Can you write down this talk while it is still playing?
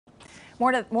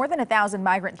More than 1,000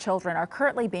 migrant children are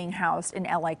currently being housed in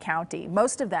LA County,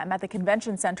 most of them at the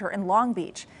convention center in Long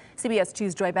Beach. CBS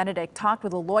 2's Joy Benedict talked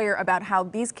with a lawyer about how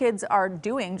these kids are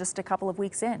doing just a couple of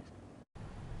weeks in.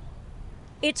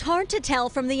 It's hard to tell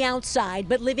from the outside,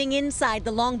 but living inside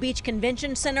the Long Beach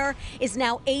Convention Center is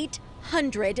now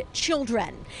 800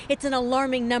 children. It's an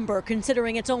alarming number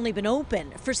considering it's only been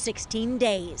open for 16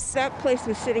 days. That place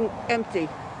was sitting empty,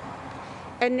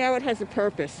 and now it has a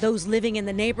purpose. Those living in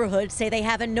the neighborhood say they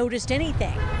haven't noticed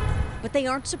anything, but they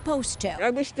aren't supposed to.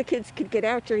 I wish the kids could get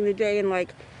out during the day and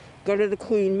go to the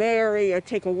Queen Mary or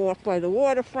take a walk by the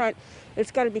waterfront.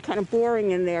 It's got to be kind of boring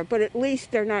in there, but at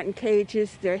least they're not in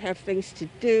cages. They have things to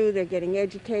do. They're getting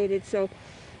educated, so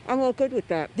I'm all good with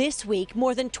that. This week,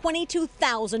 more than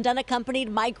 22,000 unaccompanied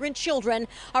migrant children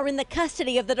are in the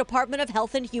custody of the Department of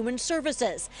Health and Human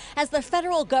Services as the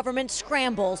federal government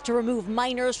scrambles to remove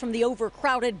minors from the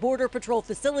overcrowded Border Patrol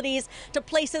facilities to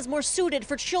places more suited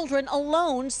for children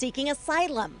alone seeking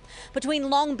asylum. Between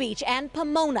Long Beach and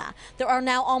Pomona, there are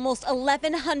now almost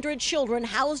 1,100 children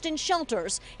housed in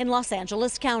shelters in Los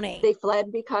Angeles County. They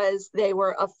fled because they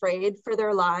were afraid for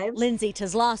their lives. Lindsay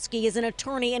Kozlowski is an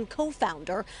attorney and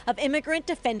co-founder of Immigrant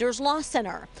Defenders Law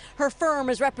Center. Her firm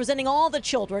is representing all the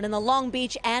children in the Long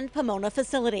Beach and Pomona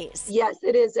facilities. Yes,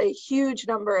 it is a huge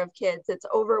number of kids. It's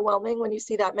overwhelming when you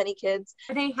see that many kids.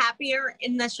 Are they happier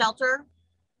in the shelter?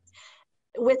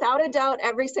 Without a doubt,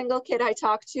 every single kid I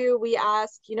talk to, we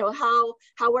ask,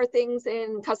 how are things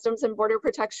in Customs and Border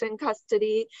Protection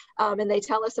custody? And they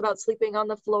tell us about sleeping on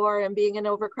the floor and being in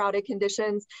overcrowded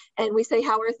conditions. And we say,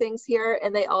 how are things here?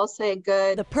 And they all say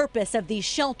good. The purpose of these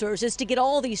shelters is to get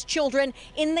all these children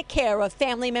in the care of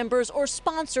family members or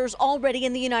sponsors already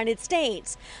in the United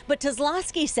States. But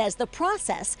Kozlowski says the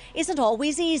process isn't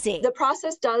always easy. The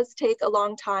process does take a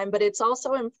long time, but it's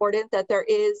also important that there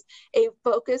is a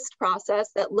focused process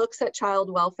that looks at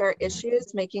child welfare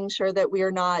issues, making sure that we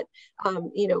are not,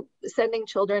 sending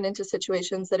children into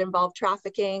situations that involve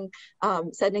trafficking,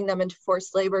 sending them into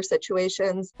forced labor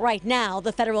situations. Right now,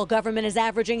 the federal government is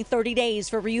averaging 30 days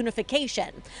for reunification.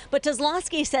 But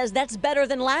Kozlowski says that's better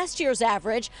than last year's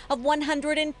average of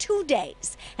 102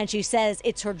 days. And she says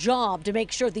it's her job to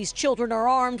make sure these children are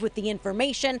armed with the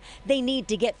information they need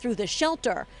to get through the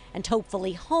shelter and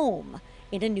hopefully home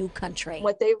in a new country.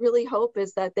 What they really hope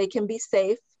is that they can be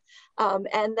safe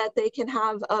and that they can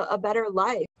have a better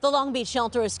life. The Long Beach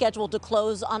shelter is scheduled to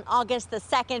close on August the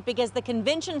 2nd because the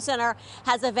convention center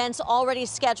has events already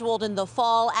scheduled in the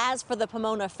fall. As for the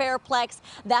Pomona Fairplex,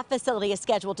 that facility is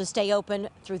scheduled to stay open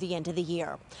through the end of the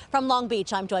year. From Long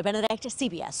Beach, I'm Joy Benedict,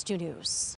 CBS 2 News.